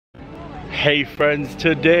Hey friends,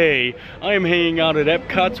 today I am hanging out at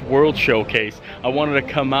Epcot's World Showcase. I wanted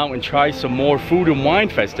to come out and try some more food and wine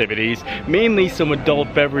festivities, mainly some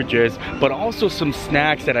adult beverages, but also some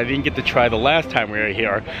snacks that I didn't get to try the last time we were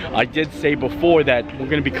here. I did say before that we're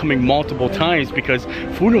going to be coming multiple times because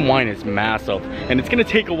food and wine is massive, and it's going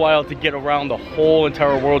to take a while to get around the whole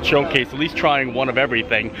entire World Showcase, at least trying one of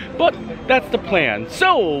everything, but that's the plan.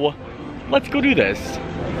 So, let's go do this.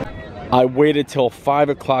 I waited till 5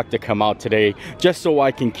 o'clock to come out today just so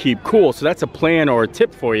I can keep cool. So that's a plan or a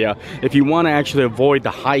tip for you. If you want to actually avoid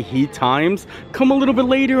the high heat times, come a little bit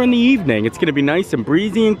later in the evening. It's going to be nice and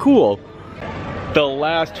breezy and cool. The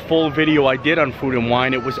last full video I did on food and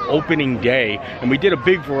wine, it was opening day, and we did a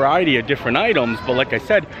big variety of different items, but like I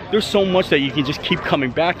said, there's so much that you can just keep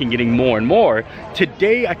coming back and getting more and more.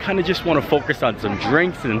 Today, I kind of just want to focus on some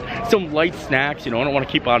drinks and some light snacks. You know, I don't want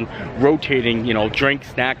to keep on rotating, you know, drink,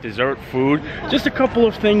 snack, dessert, food. Just a couple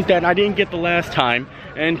of things that I didn't get the last time,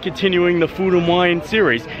 and continuing the food and wine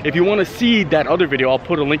series. If you want to see that other video, I'll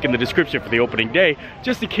put a link in the description for the opening day,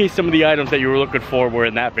 just in case some of the items that you were looking for were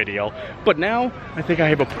in that video. But now, I think I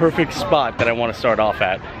have a perfect spot that I want to start off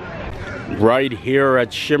at. Right here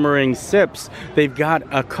at Shimmering Sips, they've got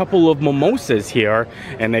a couple of mimosas here,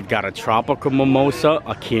 and they've got a tropical mimosa,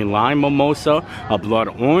 a key lime mimosa, a blood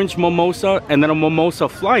orange mimosa, and then a mimosa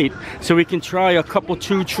flight, so we can try a couple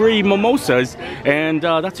 2-tree mimosas, and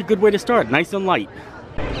that's a good way to start, nice and light.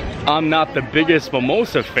 I'm not the biggest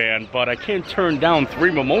mimosa fan, but I can't turn down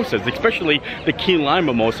 3 mimosas, especially the key lime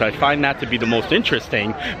mimosa. I find that to be the most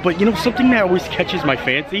interesting. But you know, something that always catches my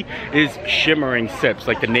fancy is Shimmering Sips,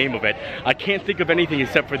 like the name of it. I can't think of anything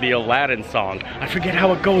except for the Aladdin song. I forget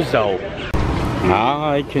how it goes though.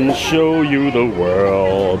 I can show you the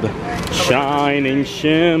world, shining,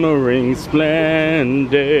 shimmering,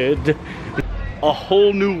 splendid. A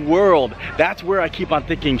whole new world. That's where I keep on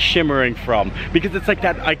thinking shimmering from, because it's like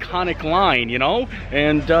that iconic line, you know?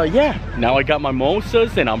 And yeah, now I got my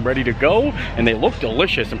mimosas and I'm ready to go, and they look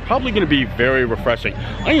delicious and probably gonna be very refreshing.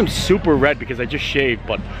 I am super red because I just shaved,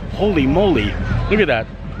 but holy moly, look at that.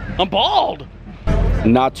 I'm bald!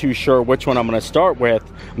 Not too sure which one I'm going to start with.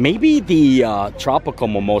 Maybe the tropical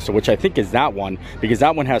mimosa, which I think is that one, because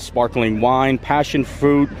that one has sparkling wine, passion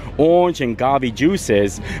fruit, orange, and agave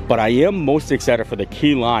juices. But I am most excited for the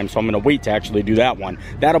key lime, so I'm going to wait to actually do that one.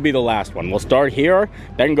 That'll be the last one. We'll start here,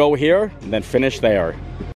 then go here, and then finish there.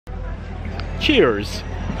 Cheers!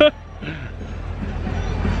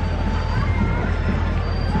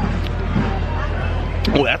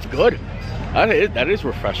 Oh, that's good. That is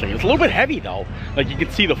refreshing. It's a little bit heavy though. Like you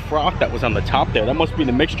can see the froth that was on the top there. That must be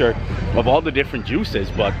the mixture of all the different juices,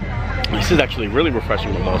 but this is actually really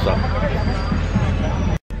refreshing mimosa.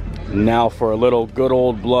 Now for a little good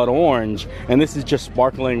old blood orange, and this is just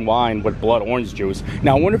sparkling wine with blood orange juice.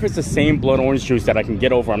 Now I wonder if it's the same blood orange juice that I can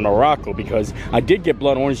get over in Morocco, because I did get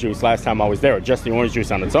blood orange juice last time I was there, just the orange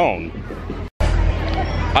juice on its own.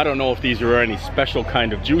 I don't know if these are any special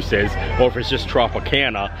kind of juices or if it's just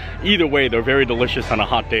Tropicana. Either way, they're very delicious on a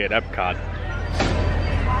hot day at Epcot.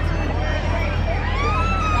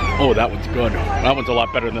 Oh, that one's good. That one's a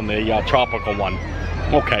lot better than the tropical one.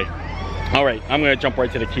 Okay. All right, I'm gonna jump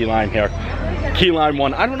right to the key lime here. Key lime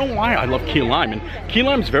one, I don't know why I love key lime, and key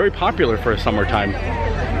lime's very popular for summertime.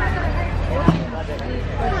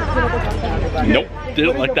 Nope,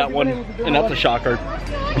 didn't like that one, and that's a shocker.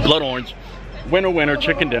 Blood orange. Winner, winner,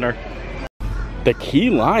 chicken dinner. The key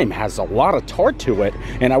lime has a lot of tart to it,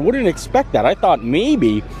 and I wouldn't expect that. I thought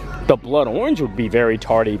maybe the blood orange would be very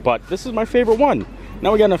tarty, but this is my favorite one.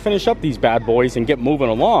 Now we gotta finish up these bad boys and get moving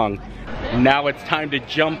along. Now it's time to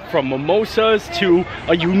jump from mimosas to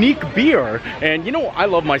a unique beer. And you know, I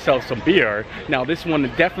love myself some beer. Now this one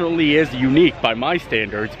definitely is unique by my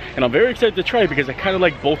standards, and I'm very excited to try it because I kind of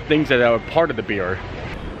like both things that are part of the beer.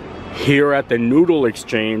 Here at the Noodle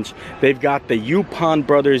Exchange, they've got the Yupon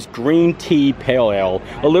Brothers Green Tea Pale Ale.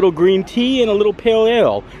 A little green tea and a little pale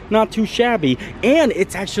ale. Not too shabby. And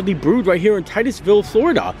it's actually brewed right here in Titusville,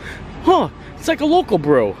 Florida. Huh, it's like a local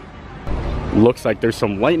brew. Looks like there's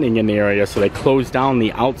some lightning in the area, so they closed down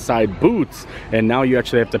the outside booths, and now you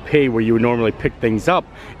actually have to pay where you would normally pick things up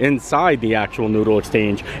inside the actual Noodle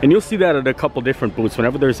Exchange. And you'll see that at a couple different booths.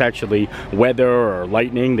 Whenever there's actually weather or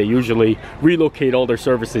lightning, they usually relocate all their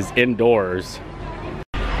services indoors.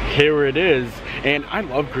 Here it is, and I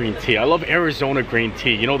love green tea. I love Arizona green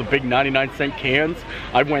tea. You know, the big 99-cent cans?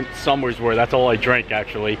 I went summers where that's all I drank,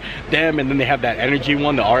 actually. Them, and then they have that energy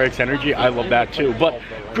one, the RX Energy. I love that too. But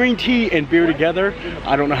green tea and beer together,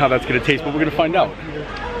 I don't know how that's gonna taste, but we're gonna find out. No,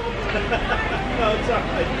 it's all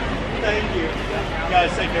right. Thank you. You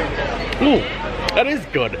guys take care of it. Ooh. That is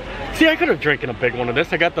good. See, I could have drinking a big one of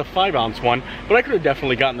this. I got the 5-ounce one, but I could have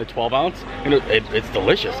definitely gotten the 12-ounce, and it's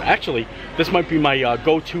delicious. Actually, this might be my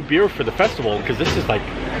go-to beer for the festival, because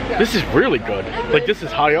this is really good. Like, this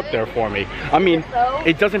is high up there for me. I mean,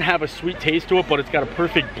 it doesn't have a sweet taste to it, but it's got a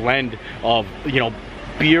perfect blend of, you know,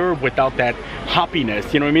 beer without that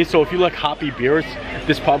hoppiness, you know what I mean? So if you like hoppy beers,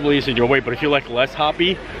 this probably isn't your way, but if you like less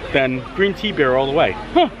hoppy, then green tea beer all the way.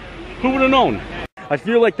 Huh, who would have known? I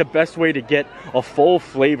feel like the best way to get a full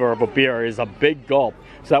flavor of a beer is a big gulp.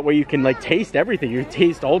 So that way you can like taste everything. You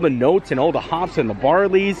taste all the notes and all the hops and the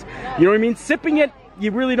barleys. You know what I mean? Sipping it,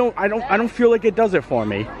 you really don't, I don't feel like it does it for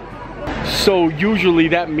me. So usually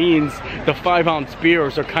that means the 5-ounce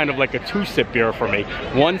beers are kind of like a 2-sip beer for me.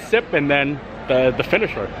 1 sip and then the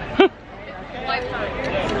finisher.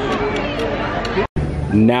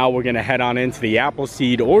 Now we're gonna head on into the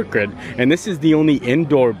Appleseed Orchard, and this is the only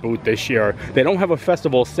indoor booth this year. They don't have a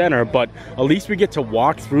festival center, but at least we get to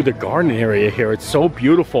walk through the garden area here. It's so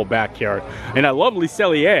beautiful back here. And I love Le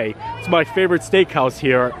Cellier. It's my favorite steakhouse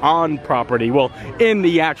here on property, well, in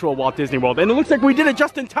the actual Walt Disney World. And it looks like we did it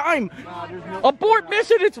just in time. Abort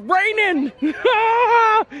mission, it's raining.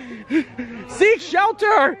 Seek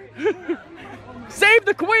shelter. Save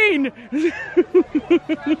the queen.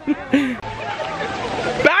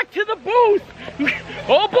 Back to the booth!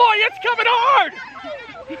 Oh boy, it's coming hard!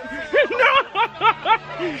 No!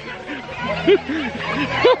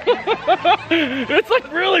 It's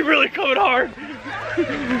like really, really coming hard!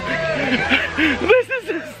 This is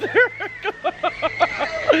hysterical!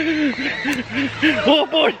 Oh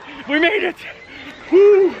boy, we made it!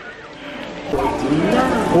 Woo!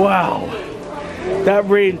 Wow! That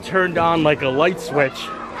rain turned on like a light switch.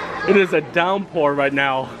 It is a downpour right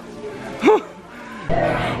now.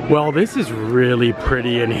 Well, this is really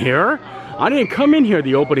pretty in here. I didn't come in here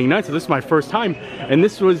the opening night, so this is my first time. And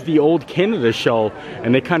this was the old Canada show,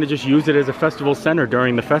 and they kind of just used it as a festival center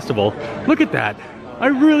during the festival. Look at that. I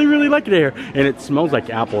really, really like it here. And it smells like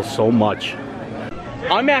apples so much.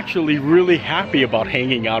 I'm actually really happy about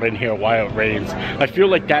hanging out in here while it rains. I feel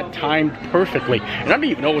like that timed perfectly. And I didn't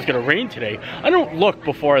even know it was gonna rain today. I don't look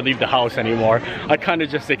before I leave the house anymore. I kind of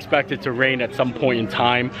just expect it to rain at some point in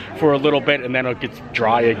time for a little bit, and then it gets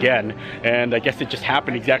dry again. And I guess it just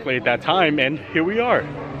happened exactly at that time, and here we are.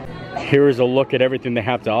 Here is a look at everything they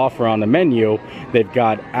have to offer on the menu. They've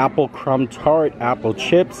got apple crumb tart, apple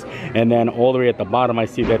chips, and then all the way at the bottom I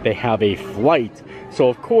see that they have a flight. So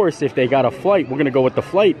of course, if they got a flight, we're gonna go with the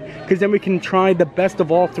flight, because then we can try the best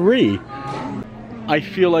of all three. I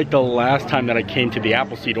feel like the last time that I came to the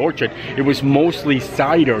Appleseed Orchard, it was mostly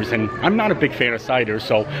ciders, and I'm not a big fan of ciders,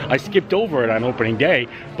 so I skipped over it on opening day.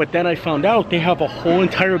 But then I found out they have a whole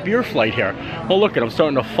entire beer flight here. Oh look, I'm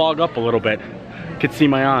starting to fog up a little bit. Could see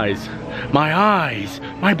my eyes,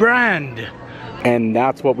 my brand. And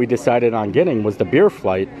that's what we decided on getting, was the beer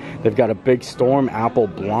flight. They've got a Big Storm apple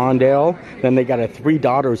blonde ale, then they got a Three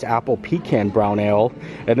Daughters apple pecan brown ale,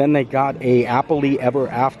 and then they got a Appley Ever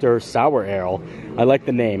After sour ale. I like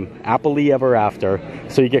the name, Appley Ever After,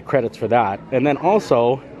 so you get credits for that. And then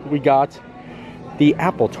also we got the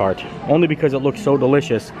apple tart, only because it looks so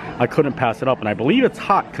delicious I couldn't pass it up. And I believe it's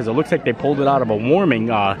hot because it looks like they pulled it out of a warming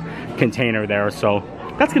container there, so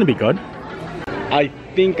that's gonna be good. I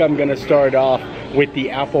think I'm gonna start off with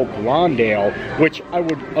the apple blonde ale, which I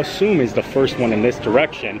would assume is the first one in this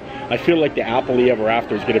direction. I feel like the Appley Ever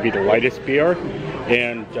After is gonna be the lightest beer,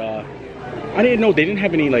 and I didn't know they didn't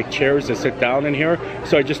have any like chairs to sit down in here,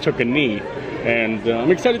 so I just took a knee, and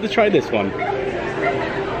I'm excited to try this one.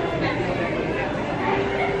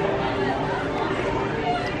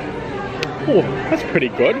 Oh, that's pretty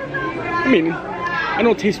good. I mean, I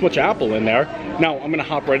don't taste much apple in there. Now I'm gonna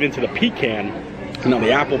hop right into the pecan. Now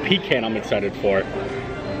the apple pecan I'm excited for.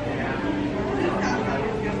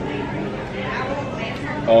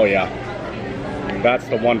 Oh yeah, that's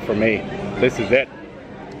the one for me. This is it.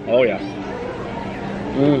 Oh yeah.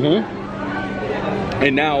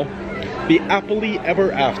 And now the Appley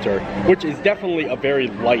Ever After, which is definitely a very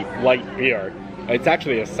light beer. It's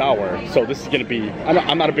actually a sour, so this is gonna be,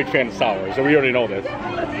 I'm not a big fan of sours, so we already know this.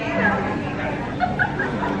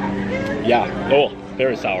 Yeah, oh,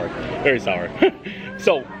 very sour, very sour.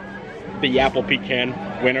 So, the apple pecan,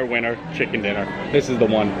 winner, chicken dinner. This is the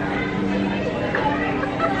one.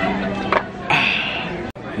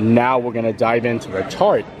 Now we're gonna dive into the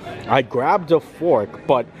tart. I grabbed a fork,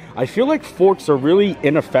 but I feel like forks are really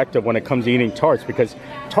ineffective when it comes to eating tarts, because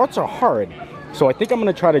tarts are hard. So I think I'm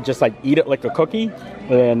gonna try to just like eat it like a cookie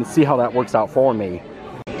and see how that works out for me.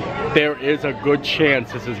 There is a good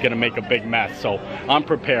chance this is gonna make a big mess, so I'm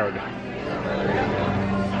prepared.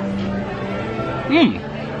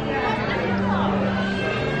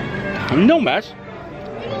 No mess.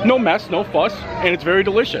 No mess, no fuss, and it's very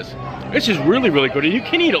delicious. This is really, really good, and you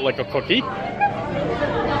can eat it like a cookie.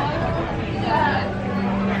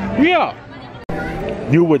 Yeah.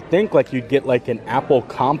 You would think like you'd get like an apple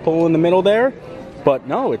compo in the middle there, but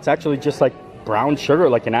no, it's actually just like brown sugar,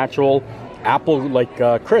 like an actual apple like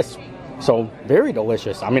crisp. So very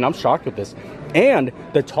delicious. I mean, I'm shocked with this. And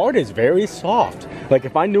the tart is very soft. Like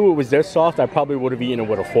if I knew it was this soft, I probably would have eaten it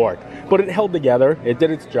with a fork. But it held together, it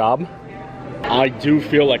did its job. I do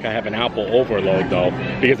feel like I have an apple overload though,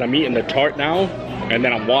 because I'm eating the tart now, and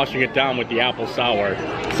then I'm washing it down with the apple sour.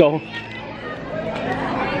 So,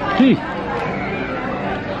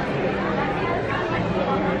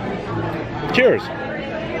 cheers.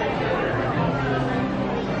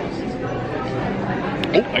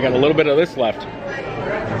 Oh, I got a little bit of this left.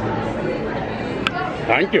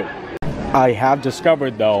 Thank you. I have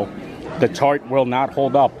discovered though, the tart will not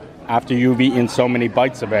hold up after you've eaten so many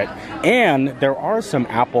bites of it. And there are some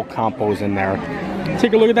apple compos in there.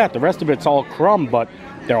 Take a look at that. The rest of it's all crumb, but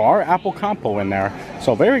there are apple compo in there.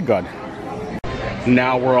 So very good.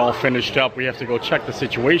 Now we're all finished up. We have to go check the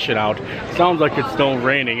situation out. Sounds like it's still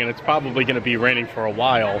raining, and it's probably going to be raining for a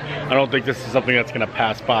while. I don't think this is something that's going to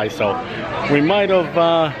pass by, so we might have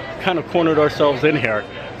kind of cornered ourselves in here.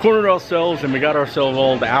 Cornered ourselves, and we got ourselves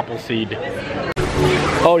all the apple seed.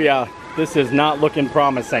 Oh yeah, this is not looking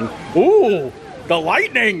promising. Ooh, the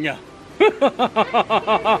lightning!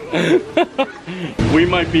 We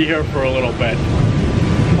might be here for a little bit.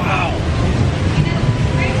 Wow.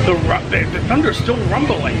 The thunder's still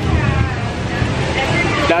rumbling.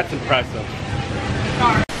 That's impressive.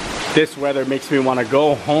 This weather makes me want to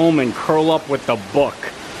go home and curl up with the book.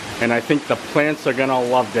 And I think the plants are gonna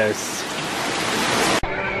love this.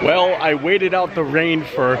 Well, I waited out the rain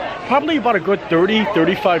for probably about a good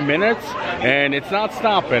 30-35 minutes, and it's not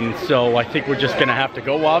stopping. So I think we're just gonna have to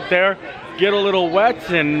go out there, get a little wet,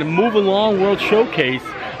 and move along World Showcase.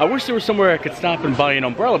 I wish there was somewhere I could stop and buy an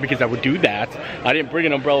umbrella, because I would do that. I didn't bring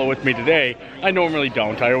an umbrella with me today. I normally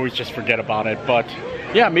don't. I always just forget about it. But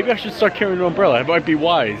yeah, maybe I should start carrying an umbrella. It might be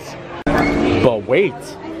wise. But wait,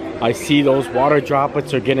 I see those water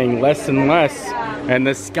droplets are getting less and less, and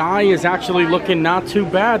the sky is actually looking not too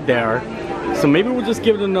bad there. So maybe we'll just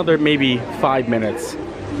give it another maybe 5 minutes.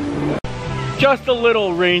 Just a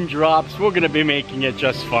little raindrops. We're gonna be making it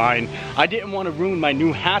just fine. I didn't want to ruin my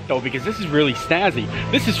new hat though, because this is really snazzy.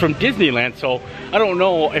 This is from Disneyland, so I don't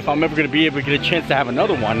know if I'm ever gonna be able to get a chance to have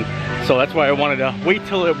another one. So that's why I wanted to wait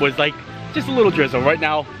till it was like just a little drizzle. Right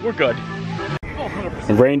now, we're good.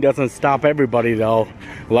 The rain doesn't stop everybody though.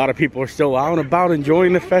 A lot of people are still out and about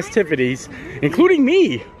enjoying the festivities, including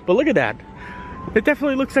me. But look at that. It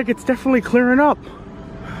definitely looks like it's definitely clearing up.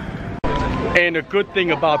 And a good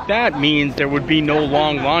thing about that means there would be no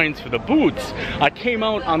long lines for the booths. I came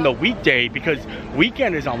out on the weekday because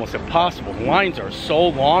weekend is almost impossible. The lines are so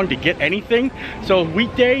long to get anything. So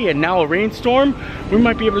weekday and now a rainstorm, we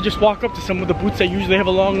might be able to just walk up to some of the booths that usually have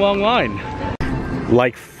a long line.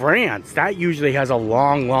 Like France, that usually has a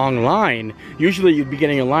long line. Usually you'd be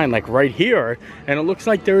getting a line like right here, and it looks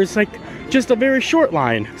like there is like just a very short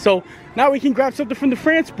line. So now we can grab something from the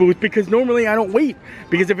France booth, because normally I don't wait,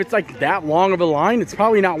 because if it's like that long of a line, it's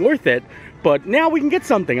probably not worth it. But now we can get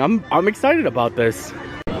something. I'm excited about this.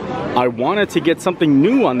 I wanted to get something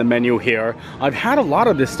new on the menu here. I've had a lot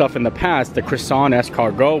of this stuff in the past, the croissant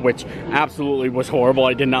escargot, which absolutely was horrible.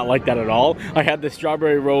 I did not like that at all. I had the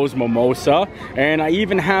strawberry rose mimosa, and I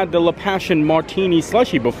even had the La Passion martini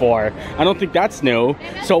slushy before. I don't think that's new.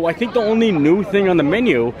 So I think the only new thing on the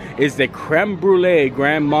menu is the creme brulee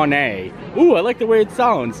Grand Marnier. Ooh, I like the way it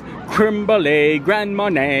sounds. Creme brulee Grand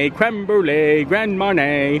Marnier, creme brulee Grand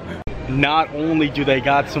Marnier. Not only do they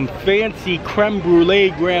got some fancy creme brulee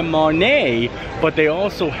Grand Marnier, but they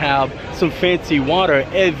also have some fancy water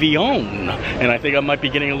Evian. And I think I might be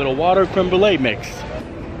getting a little water creme brulee mix.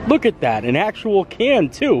 Look at that, an actual can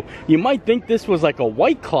too. You might think this was like a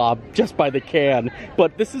White Claw just by the can,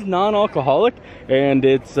 but this is non-alcoholic, and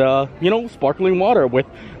it's, you know, sparkling water with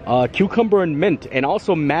cucumber and mint, and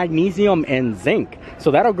also magnesium and zinc.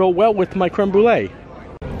 So that'll go well with my creme brulee.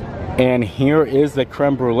 And here is the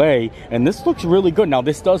creme brulee, and this looks really good. Now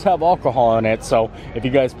this does have alcohol in it, so if you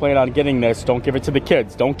guys plan on getting this, don't give it to the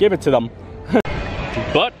kids. Don't give it to them.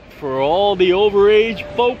 But for all the overage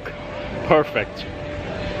folk, perfect.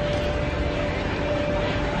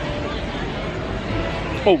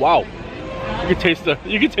 Oh wow, you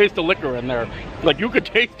can taste the liquor in there. Like, you could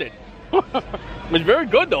taste it. It's very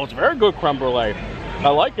good though. It's very good creme brulee. I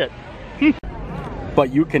like it.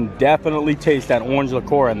 But you can definitely taste that orange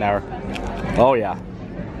liqueur in there. Oh yeah.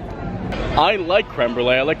 I like creme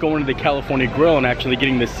brulee. I like going to the California Grill and actually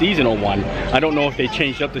getting the seasonal one. I don't know if they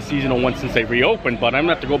changed up the seasonal one since they reopened, but I'm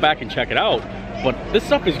gonna have to go back and check it out. But this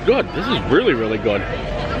stuff is good. This is really, really good.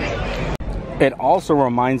 It also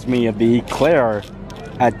reminds me of the eclair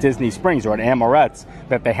at Disney Springs or at Amorette's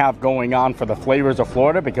that they have going on for the flavors of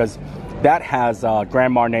Florida, because that has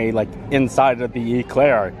Grand Marnier like inside of the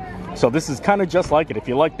eclair. So this is kind of just like it. If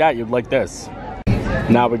you like that, you'd like this.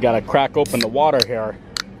 Now we gotta crack open the water here.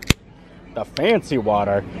 The fancy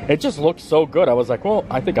water. It just looks so good. I was like, well,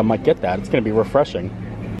 I think I might get that. It's gonna be refreshing.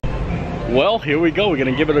 Well, here we go. We're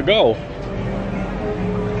gonna give it a go.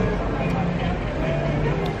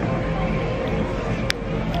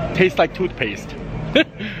 Tastes like toothpaste.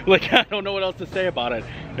 Like, I don't know what else to say about it.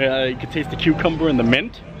 You can taste the cucumber and the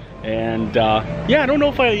mint. And yeah, I don't know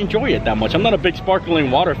if I enjoy it that much. I'm not a big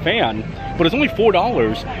sparkling water fan, but it's only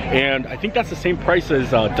 $4, and I think that's the same price as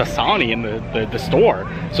Dasani in the store.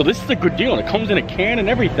 So this is a good deal, and it comes in a can and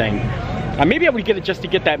everything. Maybe I would get it just to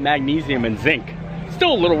get that magnesium and zinc.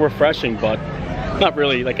 Still a little refreshing, but not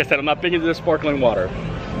really. Like I said, I'm not big into the sparkling water.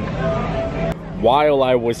 While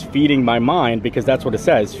I was feeding my mind, because that's what it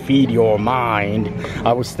says, feed your mind,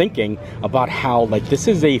 I was thinking about how, like, this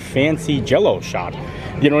is a fancy Jell-O shot.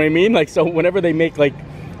 You know what I mean? Like, so whenever they make like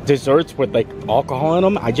desserts with like alcohol in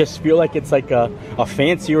them, I just feel like it's like a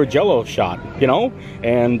fancier Jell-O shot, you know?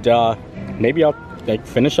 And maybe I'll like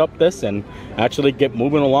finish up this and actually get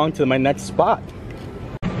moving along to my next spot.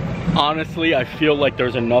 Honestly, I feel like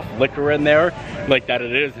there's enough liquor in there, like that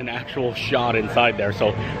it is an actual shot inside there.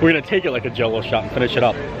 So we're gonna take it like a Jell-O shot and finish it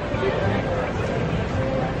up.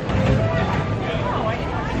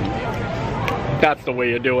 That's the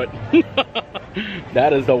way you do it.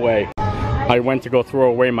 That is the way. I went to go throw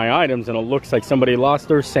away my items and it looks like somebody lost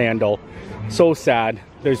their sandal. So sad.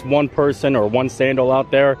 There's one person or one sandal out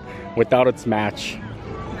there without its match.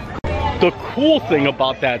 The cool thing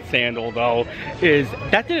about that sandal though is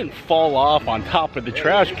that didn't fall off on top of the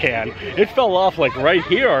trash can. It fell off like right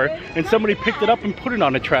here, and somebody picked it up and put it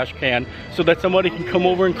on a trash can so that somebody can come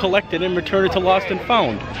over and collect it and return it to Lost and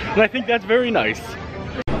Found. And I think that's very nice.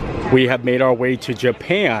 We have made our way to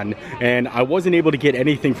Japan, and I wasn't able to get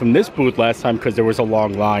anything from this booth last time because there was a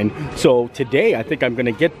long line. So today I think I'm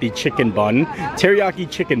gonna get the chicken bun, teriyaki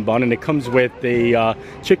chicken bun, and it comes with the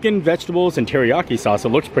chicken, vegetables, and teriyaki sauce. It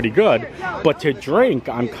looks pretty good. But to drink,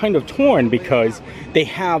 I'm kind of torn because they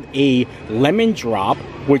have a lemon drop,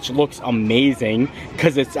 which looks amazing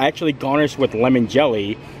because it's actually garnished with lemon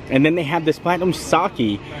jelly. And then they have this platinum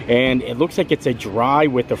sake, and it looks like it's a dry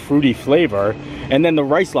with a fruity flavor. And then the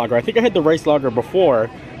rice lager. I think I had the rice lager before,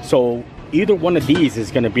 so either one of these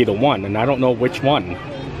is gonna be the one, and I don't know which one.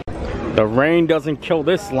 The rain doesn't kill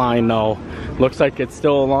this line though. Looks like it's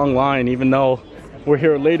still a long line, even though we're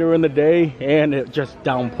here later in the day and it just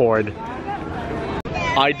downpoured.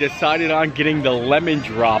 I decided on getting the lemon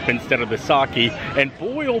drop instead of the sake, and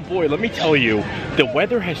boy oh boy, let me tell you, the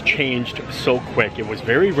weather has changed so quick. It was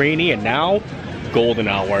very rainy, and now golden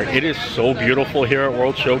hour. It is so beautiful here at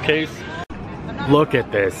World Showcase. Look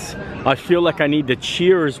at this. I feel like I need to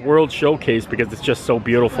cheers World Showcase because it's just so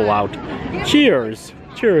beautiful out. Cheers.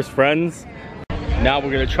 Cheers, friends. Now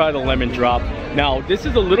we're gonna try the lemon drop. Now this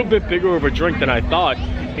is a little bit bigger of a drink than I thought,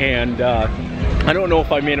 and I don't know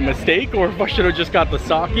if I made a mistake or if I should have just got the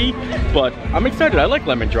sake, but I'm excited. I like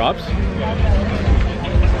lemon drops.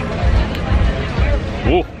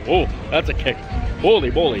 Oh, oh, that's a kick. Holy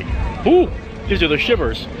moly. Ooh, gives you the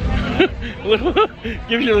shivers.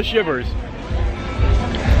 Gives you the shivers.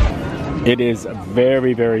 It is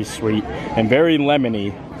very, very sweet and very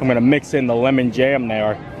lemony. I'm gonna mix in the lemon jam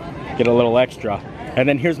there, get a little extra. And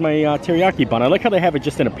then here's my teriyaki bun. I like how they have it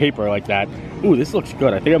just in a paper like that. Ooh, this looks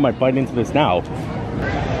good. I think I might bite into this now.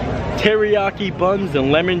 Teriyaki buns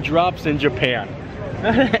and lemon drops in Japan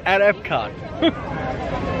at Epcot.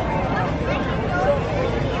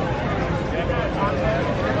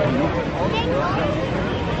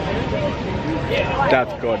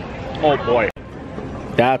 That's good. Oh boy.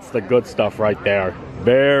 That's the good stuff right there.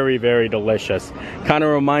 Very, very delicious. Kind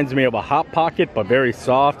of reminds me of a Hot Pocket, but very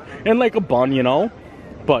soft and like a bun, you know.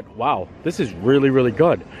 But wow, this is really, really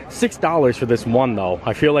good. $6 for this one though.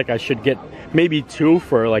 I feel like I should get maybe two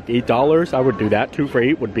for like $8. I would do that. 2 for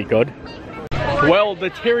 $8 would be good. Well,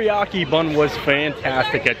 the teriyaki bun was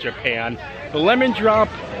fantastic at Japan. The lemon drop,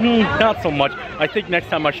 not so much. I think next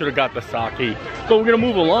time I should have got the sake. But we're gonna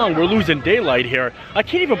move along. We're losing daylight here. I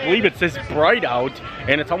can't even believe it's this bright out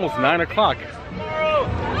and it's almost 9 o'clock.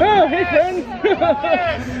 Oh, hey friends!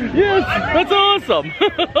 Yes, that's awesome!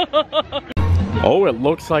 Oh, it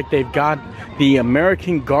looks like they've got the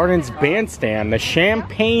American Gardens Bandstand, the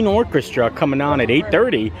Champagne Orchestra coming on at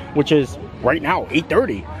 8:30, which is right now,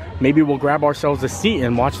 8:30. Maybe we'll grab ourselves a seat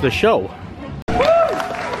and watch the show.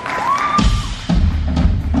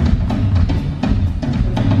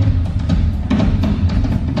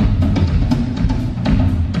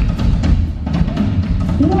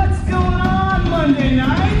 What's going on Monday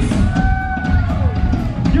nights?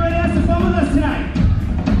 You ready to have some fun with us tonight?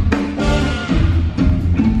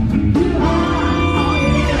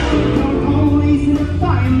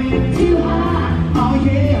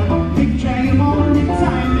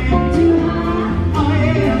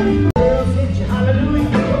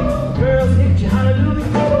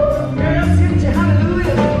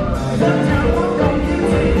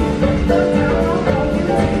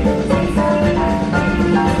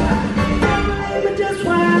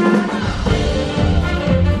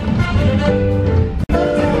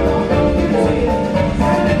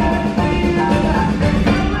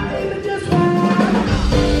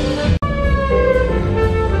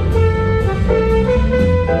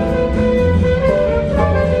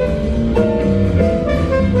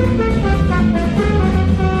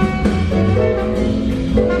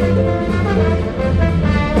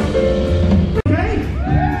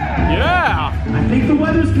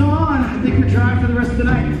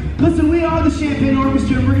 Listen, we are the Champagne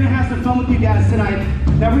Orchestra, and we're going to have some fun with you guys tonight.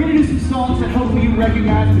 Now, we're going to do some songs that hopefully you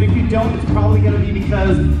recognize, but if you don't, it's probably going to be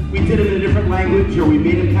because we did them in a different language or we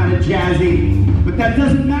made them kind of jazzy. But that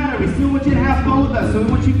doesn't matter. We still want you to have fun with us, so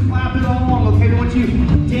we want you clapping along, okay? We want you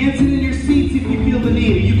dancing in your seats if you feel the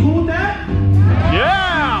need. Are you cool with that?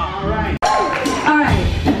 Yeah! All right. All right.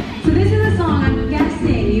 So this is a song I'm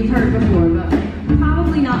guessing you've heard before, but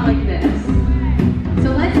probably not like this.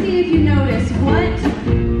 So let's see if you notice what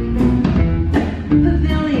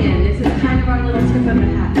pavilion. This is kind of our little tip of the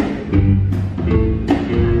hat.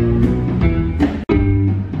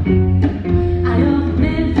 Alors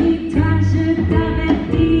mes filles, toi je t'avais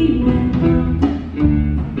dit,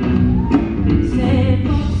 c'est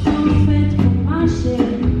pour ton souhait pour marcher,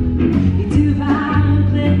 et tu vas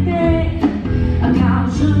regretter, car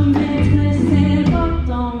je mettrai ces bottes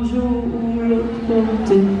un jour où l'autre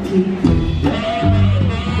te quitte.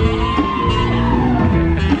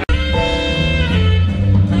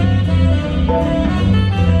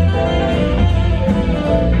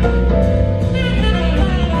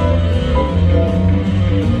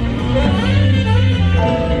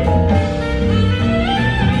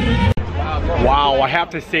 Wow, I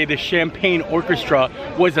have to say the Champagne Orchestra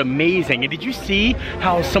was amazing. And did you see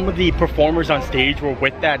how some of the performers on stage were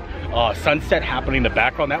with that sunset happening in the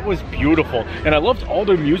background? That was beautiful. And I loved all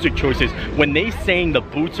their music choices. When they sang "The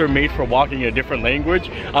Boots Are Made for Walking" in a different language,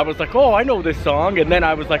 I was like, oh, I know this song. And then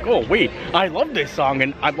I was like, oh, wait, I love this song.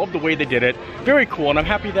 And I love the way they did it. Very cool. And I'm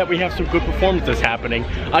happy that we have some good performances happening.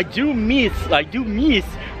 I do miss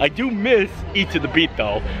Eat to the Beat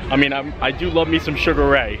though. I mean, I do love me some Sugar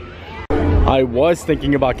Ray. I was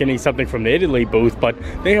thinking about getting something from the Italy booth, but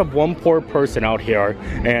they have one poor person out here,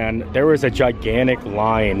 and there is a gigantic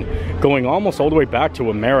line going almost all the way back to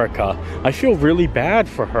America. I feel really bad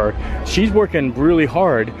for her. She's working really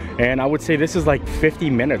hard, and I would say this is like 50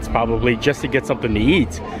 minutes probably just to get something to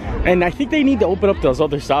eat. And I think they need to open up those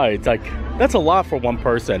other sides. Like, that's a lot for one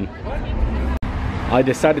person. I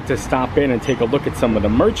decided to stop in and take a look at some of the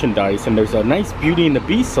merchandise, and there's a nice Beauty and the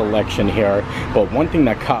Beast selection here. But one thing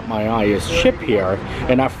that caught my eye is Chip here.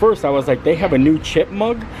 And at first I was like, they have a new Chip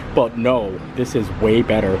mug? But no, this is way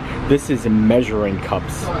better. This is measuring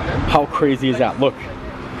cups. How crazy is that? Look,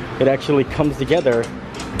 it actually comes together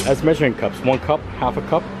as measuring cups. 1 cup, half a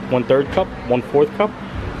cup, 1/3 cup, 1/4 cup.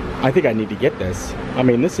 I think I need to get this. I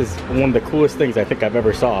mean, this is one of the coolest things I think I've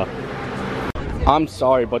ever saw. I'm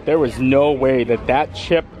sorry, but there was no way that that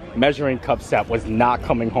Chip measuring cup set was not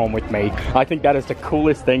coming home with me. I think that is the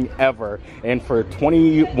coolest thing ever. And for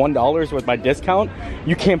 $21 with my discount,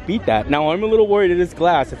 you can't beat that. Now, I'm a little worried it is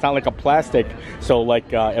glass. It's not like a plastic, so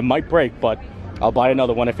like it might break, but I'll buy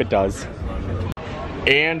another one if it does.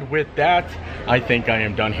 And with that, I think I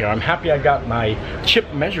am done here. I'm happy I got my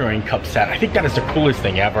Chip measuring cup set. I think that is the coolest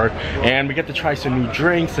thing ever. And we get to try some new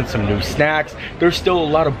drinks and some new snacks. There's still a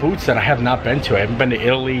lot of booths that I have not been to. I haven't been to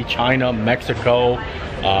Italy, China, Mexico,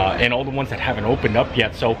 and all the ones that haven't opened up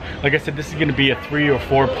yet. So, like I said, this is gonna be a 3 or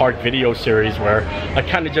 4 part video series where I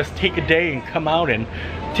kind of just take a day and come out and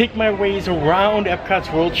take my ways around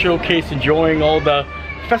Epcot's World Showcase, enjoying all the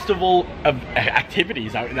festival of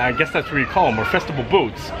activities. I guess that's what you call them, or festival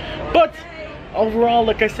booths. But overall,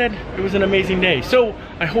 like I said, it was an amazing day. So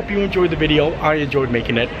I hope you enjoyed the video. I enjoyed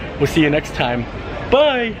making it. We'll see you next time.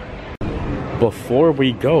 Bye. before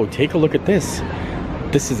we go, take a look at this.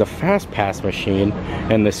 This is a fast pass machine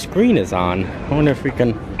and the screen is on. I wonder if we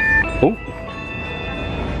can, oh.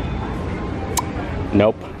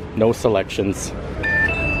 Nope, no selections.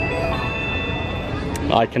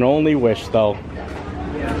 I can only wish though.